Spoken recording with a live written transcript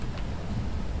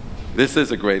This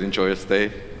is a great and joyous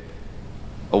day,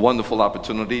 a wonderful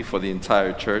opportunity for the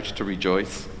entire church to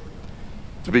rejoice,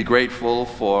 to be grateful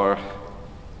for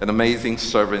an amazing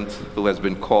servant who has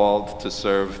been called to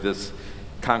serve this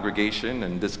congregation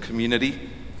and this community.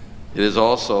 It is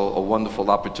also a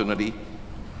wonderful opportunity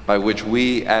by which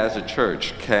we as a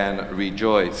church can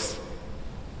rejoice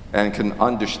and can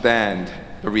understand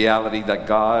the reality that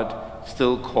God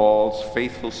still calls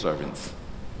faithful servants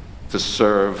to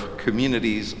serve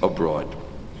communities abroad.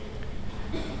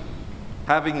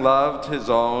 Having loved his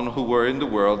own who were in the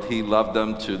world, he loved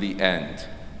them to the end.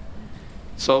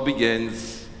 So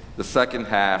begins the second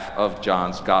half of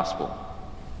John's Gospel.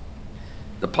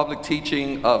 The public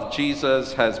teaching of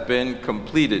Jesus has been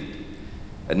completed,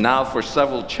 and now for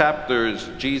several chapters,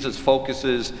 Jesus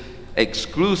focuses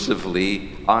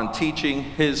exclusively on teaching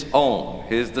his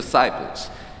disciples,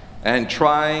 and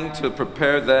trying to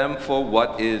prepare them for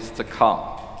what is to come.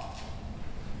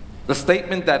 The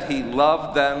statement that he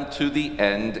loved them to the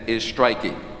end is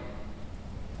striking.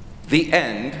 The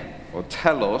end, or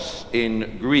telos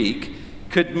in Greek,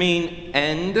 could mean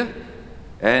end,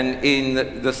 and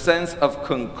in the sense of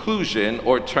conclusion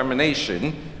or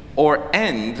termination, or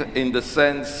end in the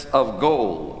sense of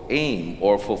goal, aim,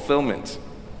 or fulfillment.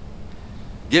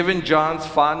 Given John's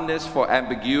fondness for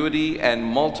ambiguity and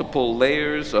multiple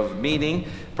layers of meaning,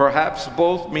 perhaps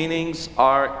both meanings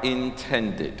are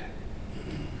intended.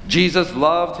 Jesus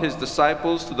loved his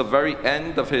disciples to the very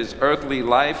end of his earthly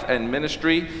life and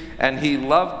ministry, and he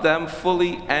loved them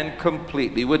fully and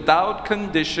completely, without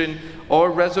condition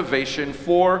or reservation,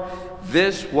 for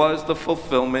this was the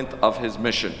fulfillment of his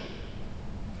mission.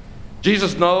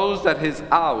 Jesus knows that his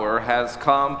hour has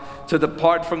come to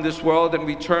depart from this world and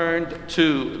return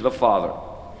to the Father.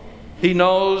 He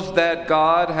knows that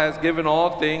God has given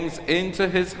all things into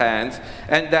his hands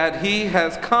and that he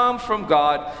has come from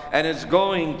God and is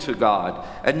going to God.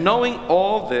 And knowing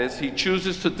all this, he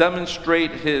chooses to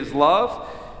demonstrate his love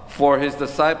for his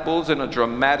disciples in a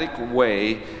dramatic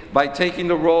way by taking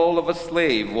the role of a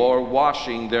slave or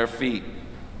washing their feet.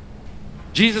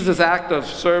 Jesus' act of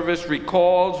service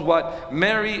recalls what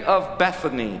Mary of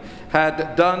Bethany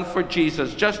had done for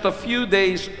Jesus just a few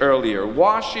days earlier,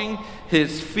 washing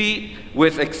his feet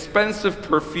with expensive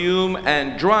perfume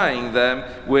and drying them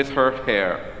with her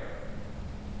hair.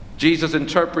 Jesus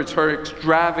interprets her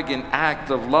extravagant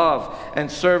act of love and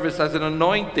service as an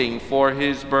anointing for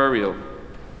his burial.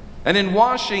 And in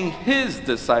washing his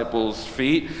disciples'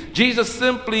 feet, Jesus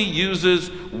simply uses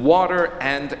water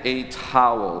and a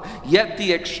towel. Yet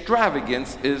the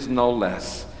extravagance is no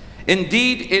less.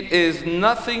 Indeed, it is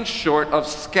nothing short of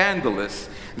scandalous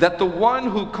that the one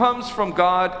who comes from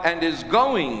God and is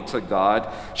going to God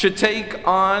should take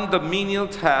on the menial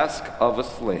task of a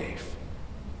slave.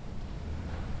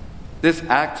 This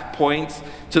act points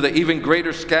to the even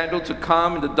greater scandal to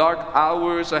come in the dark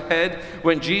hours ahead,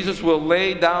 when Jesus will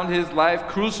lay down his life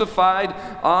crucified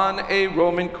on a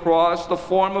Roman cross, the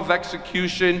form of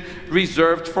execution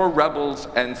reserved for rebels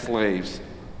and slaves.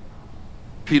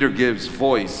 Peter gives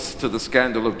voice to the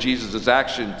scandal of Jesus'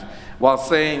 actions while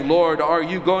saying, "Lord, are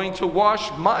you going to wash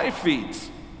my feet?"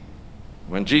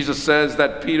 When Jesus says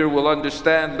that Peter will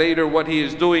understand later what he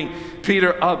is doing,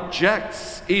 Peter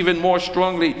objects even more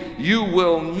strongly. "You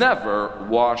will never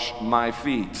wash my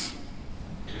feet."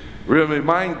 We're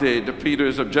reminded of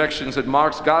Peter's objections in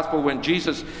Mark's gospel when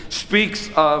Jesus speaks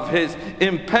of his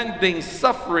impending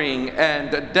suffering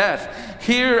and death.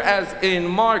 Here, as in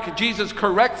Mark, Jesus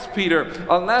corrects Peter,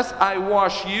 "Unless I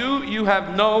wash you, you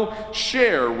have no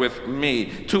share with me."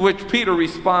 To which Peter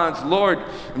responds, "Lord,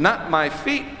 not my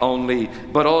feet only,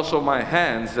 but also my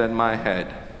hands and my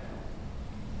head."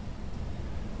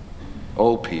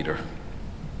 Oh, Peter.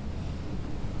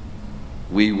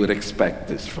 We would expect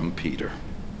this from Peter.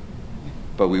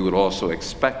 But we would also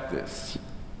expect this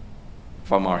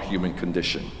from our human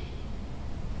condition.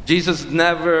 Jesus'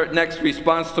 next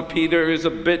response to Peter is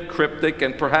a bit cryptic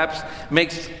and perhaps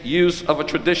makes use of a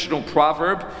traditional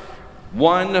proverb.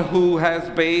 One who has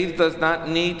bathed does not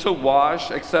need to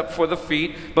wash except for the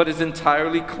feet, but is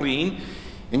entirely clean.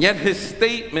 And yet his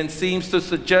statement seems to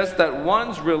suggest that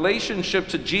one's relationship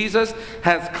to Jesus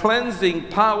has cleansing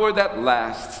power that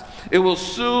lasts. It will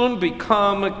soon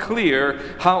become clear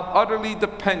how utterly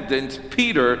dependent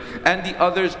Peter and the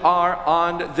others are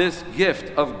on this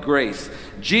gift of grace.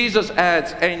 Jesus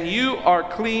adds, "And you are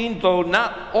clean, though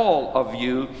not all of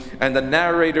you." And the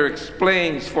narrator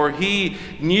explains, for he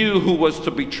knew who was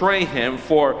to betray him.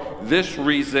 For this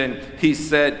reason, he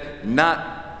said,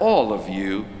 "Not all of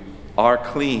you are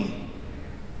clean."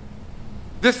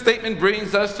 This statement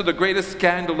brings us to the greatest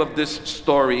scandal of this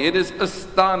story. It is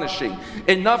astonishing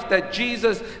enough that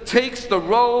Jesus takes the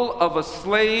role of a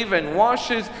slave and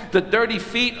washes the dirty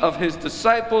feet of his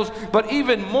disciples, but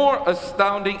even more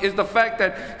astounding is the fact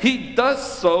that he does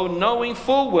so knowing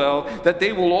full well that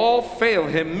they will all fail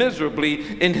him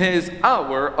miserably in his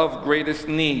hour of greatest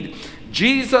need.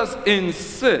 Jesus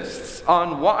insists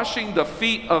on washing the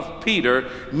feet of Peter,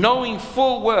 knowing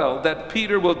full well that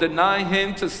Peter will deny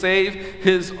him to save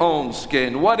his own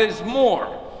skin. What is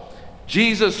more,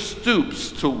 Jesus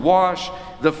stoops to wash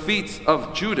the feet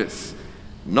of Judas,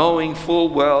 knowing full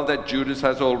well that Judas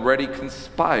has already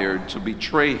conspired to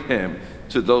betray him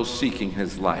to those seeking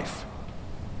his life.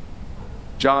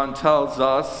 John tells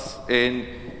us in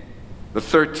the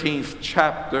 13th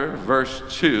chapter, verse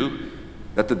 2,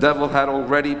 that the devil had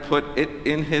already put it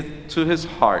into his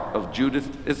heart of Judas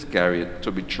Iscariot to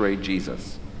betray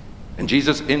Jesus. And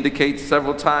Jesus indicates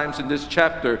several times in this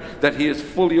chapter that he is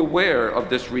fully aware of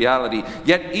this reality.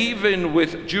 Yet even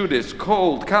with Judas,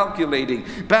 cold, calculating,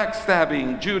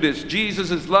 backstabbing Judas,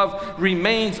 Jesus' love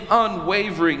remains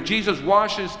unwavering. Jesus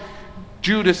washes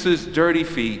Judas's dirty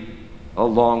feet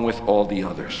along with all the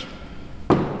others.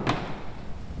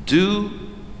 Do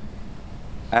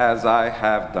as I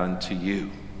have done to you.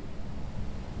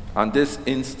 On this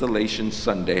Installation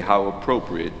Sunday, how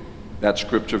appropriate that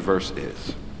scripture verse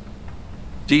is.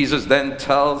 Jesus then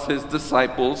tells his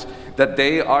disciples that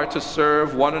they are to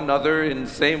serve one another in the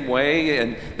same way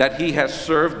and that he has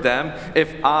served them.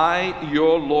 If I,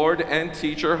 your Lord and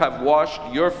teacher, have washed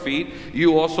your feet,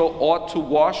 you also ought to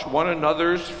wash one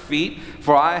another's feet.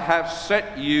 For I have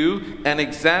set you an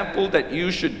example that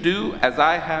you should do as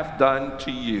I have done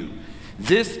to you.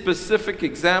 This specific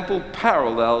example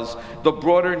parallels the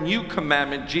broader new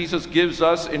commandment Jesus gives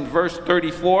us in verse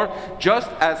 34.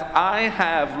 Just as I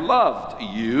have loved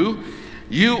you,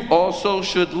 you also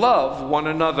should love one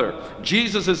another.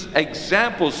 Jesus'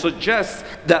 example suggests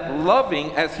that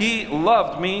loving as he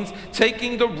loved means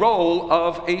taking the role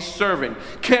of a servant,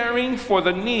 caring for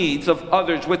the needs of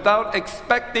others without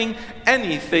expecting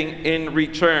anything in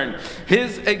return.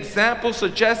 His example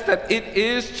suggests that it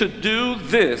is to do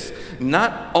this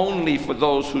not only for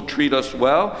those who treat us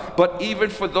well, but even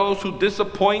for those who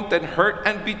disappoint and hurt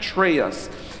and betray us.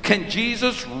 Can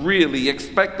Jesus really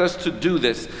expect us to do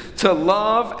this? To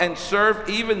love and serve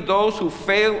even those who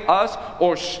fail us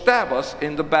or stab us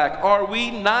in the back? Are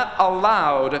we not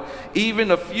allowed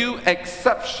even a few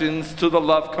exceptions to the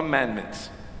love commandments?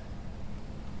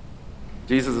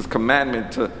 Jesus'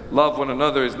 commandment to love one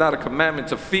another is not a commandment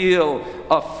to feel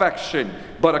affection,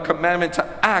 but a commandment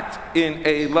to act in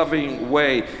a loving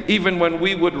way, even when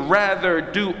we would rather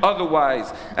do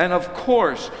otherwise. And of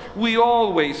course, we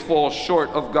always fall short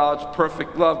of God's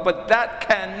perfect love, but that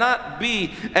cannot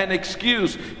be an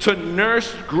excuse to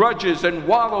nurse grudges and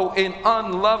wallow in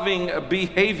unloving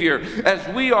behavior. As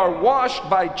we are washed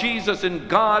by Jesus in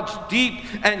God's deep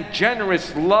and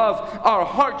generous love, our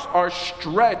hearts are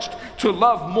stretched to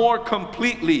love more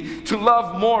completely, to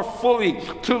love more fully,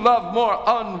 to love more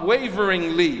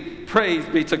unwaveringly. Praise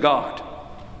be to God.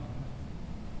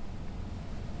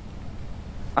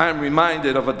 I am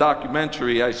reminded of a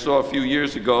documentary I saw a few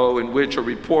years ago in which a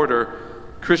reporter,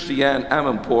 Christiane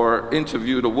Amanpour,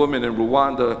 interviewed a woman in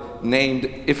Rwanda named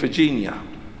Iphigenia.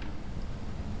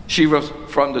 She was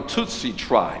from the Tutsi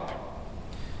tribe.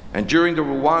 And during the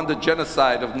Rwanda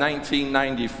genocide of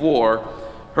 1994,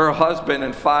 her husband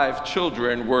and 5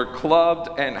 children were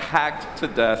clubbed and hacked to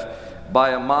death by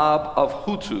a mob of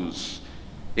Hutus,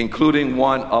 including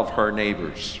one of her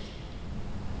neighbors.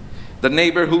 The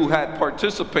neighbor who had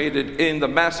participated in the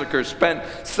massacre spent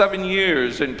 7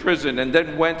 years in prison and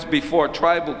then went before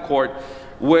tribal court,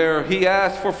 where he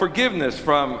asked for forgiveness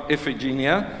from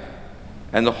Iphigenia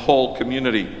and the whole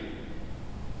community.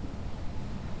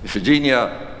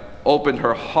 Iphigenia opened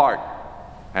her heart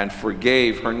and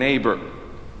forgave her neighbor,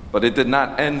 but it did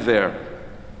not end there.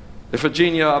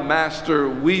 Iphigenia, a master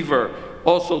weaver,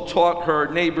 also taught her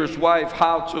neighbor's wife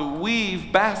how to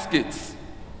weave baskets.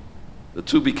 The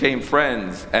two became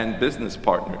friends and business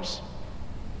partners.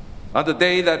 On the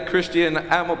day that Christiane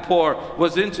Amanpour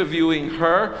was interviewing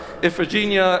her,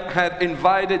 Iphigenia had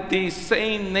invited these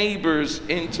same neighbors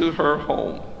into her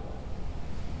home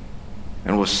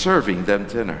and was serving them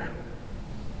dinner.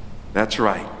 That's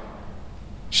right.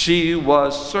 She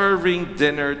was serving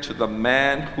dinner to the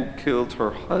man who killed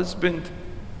her husband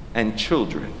and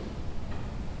children.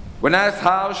 When asked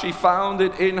how she found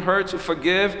it in her to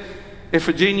forgive,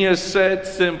 Iphigenia said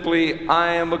simply,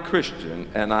 "I am a Christian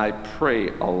and I pray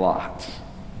a lot."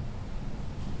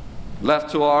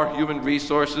 Left to our human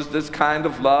resources, this kind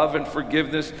of love and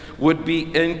forgiveness would be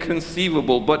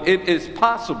inconceivable, but it is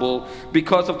possible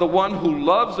because of the one who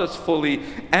loves us fully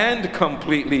and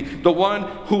completely, the one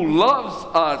who loves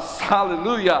us,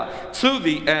 hallelujah, to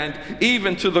the end,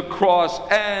 even to the cross,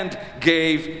 and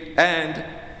gave and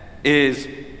is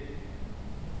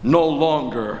no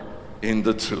longer in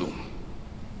the tomb.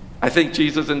 I think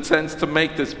Jesus intends to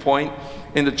make this point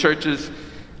in the church.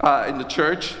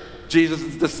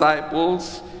 Jesus'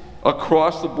 disciples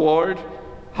across the board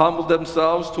humbled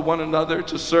themselves to one another,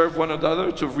 to serve one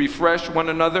another, to refresh one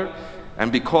another.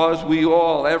 And because we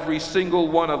all, every single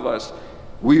one of us,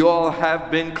 we all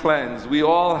have been cleansed, we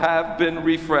all have been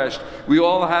refreshed, we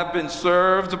all have been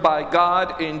served by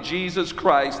God in Jesus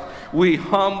Christ, we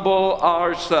humble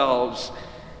ourselves,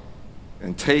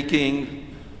 and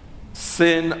taking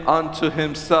sin unto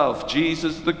himself,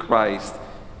 Jesus the Christ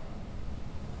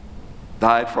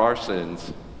died for our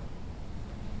sins,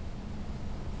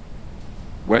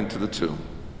 went to the tomb.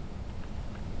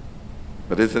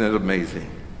 But isn't it amazing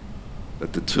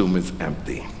that the tomb is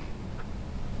empty?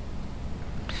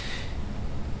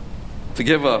 To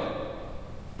give a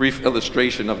brief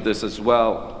illustration of this as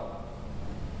well,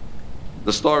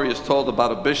 the story is told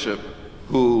about a bishop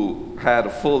who had a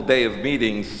full day of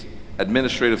meetings,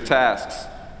 administrative tasks,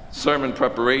 sermon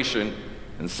preparation,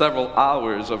 and several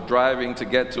hours of driving to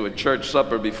get to a church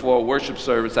supper before worship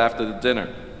service after the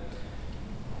dinner.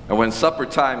 And when supper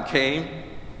time came,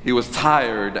 he was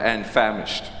tired and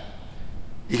famished.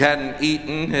 He hadn't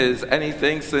eaten his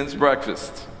anything since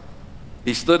breakfast.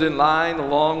 He stood in line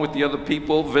along with the other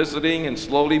people visiting and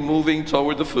slowly moving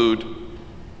toward the food.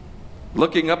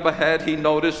 Looking up ahead, he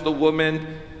noticed the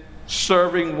woman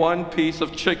serving one piece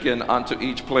of chicken onto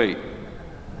each plate.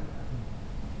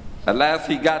 At last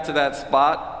he got to that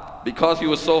spot. Because he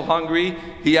was so hungry,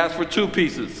 he asked for 2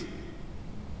 pieces.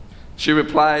 She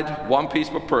replied, 1 piece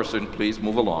per person, please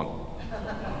move along.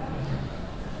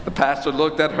 The pastor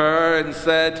looked at her and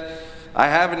said, I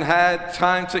haven't had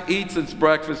time to eat since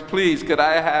breakfast. Please, could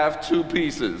I have 2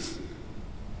 pieces?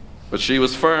 But she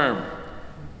was firm.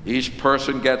 Each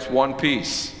person gets 1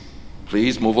 piece.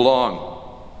 Please move along.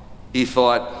 He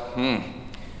thought,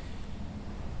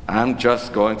 I'm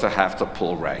just going to have to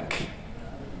pull rank.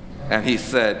 And he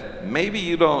said, maybe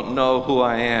you don't know who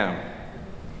I am.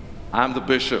 I'm the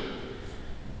bishop.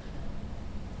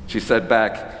 She said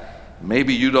back,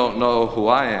 maybe you don't know who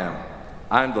I am.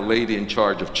 I'm the lady in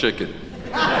charge of chicken.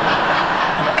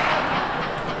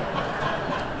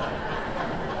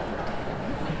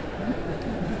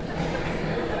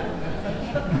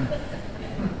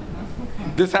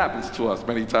 This happens to us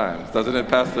many times, doesn't it,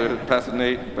 Pastor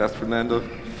Nate, Pastor Fernando?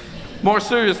 More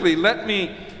seriously, let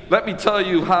me tell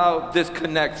you how this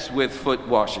connects with foot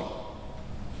washing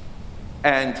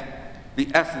and the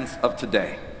essence of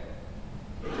today.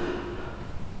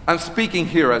 I'm speaking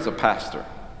here as a pastor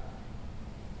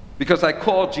because I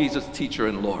call Jesus teacher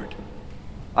and Lord.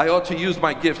 I ought to use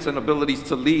my gifts and abilities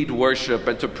to lead worship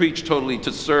and to preach totally,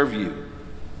 to serve you,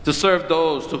 to serve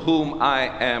those to whom I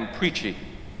am preaching.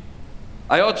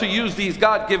 I ought to use these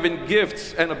God-given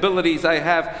gifts and abilities I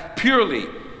have purely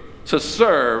to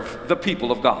serve the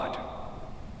people of God.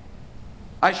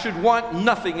 I should want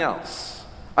nothing else.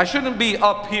 I shouldn't be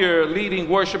up here leading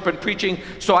worship and preaching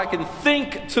so I can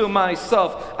think to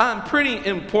myself, I'm pretty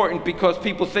important because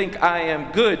people think I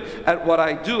am good at what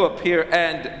I do up here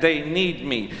and they need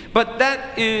me. But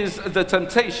that is the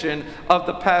temptation of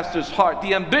the pastor's heart.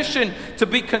 The ambition to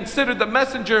be considered the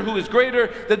messenger who is greater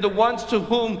than the ones to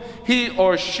whom he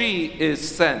or she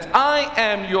is sent. I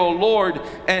am your Lord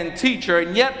and teacher,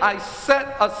 and yet I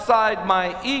set aside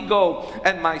my ego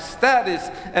and my status,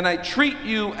 and I treat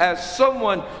you as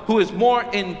someone who is more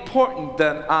important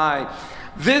than I.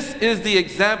 This is the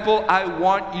example I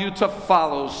want you to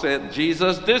follow, said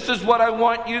Jesus. This is what I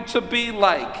want you to be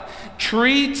like.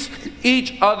 Treat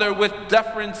each other with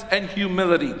deference and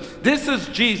humility. This is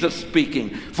Jesus speaking.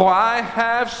 For I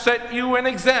have set you an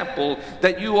example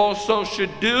that you also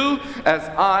should do as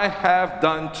I have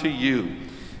done to you.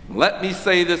 Let me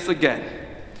say this again.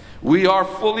 We are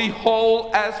fully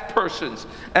whole as persons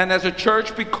and as a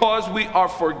church because we are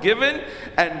forgiven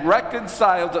and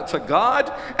reconciled to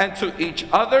God and to each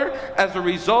other as a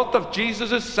result of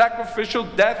Jesus' sacrificial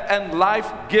death and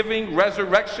life-giving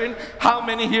resurrection. How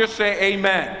many here say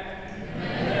amen?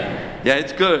 Amen. Yeah,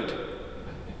 it's good.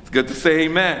 It's good to say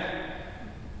amen.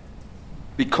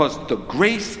 Because the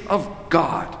grace of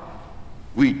God,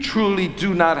 we truly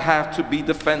do not have to be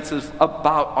defensive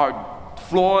about our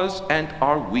flaws and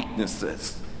our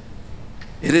weaknesses.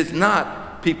 It is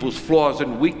not people's flaws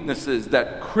and weaknesses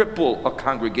that cripple a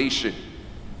congregation.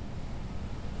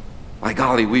 By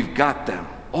golly, we've got them.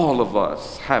 All of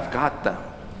us have got them.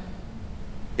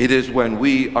 It is when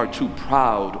we are too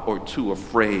proud or too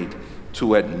afraid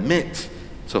to admit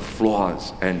to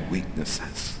flaws and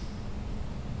weaknesses.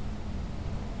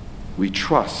 We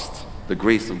trust the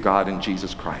grace of God in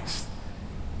Jesus Christ.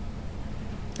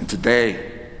 And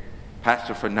today,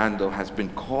 Pastor Fernando has been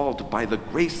called by the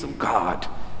grace of God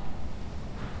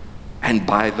and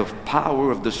by the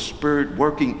power of the Spirit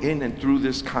working in and through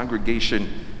this congregation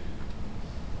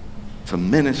to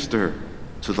minister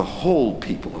to the whole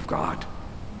people of God,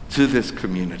 to this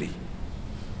community,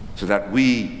 so that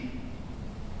we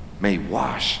may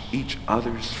wash each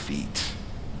other's feet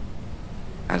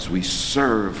as we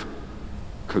serve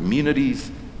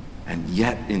communities and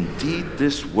yet indeed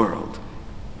this world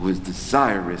who is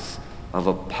desirous of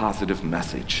a positive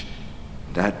message.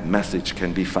 That message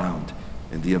can be found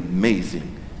in the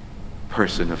amazing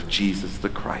person of Jesus the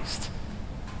Christ.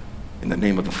 In the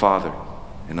name of the Father,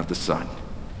 and of the Son,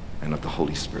 and of the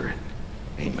Holy Spirit.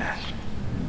 Amen.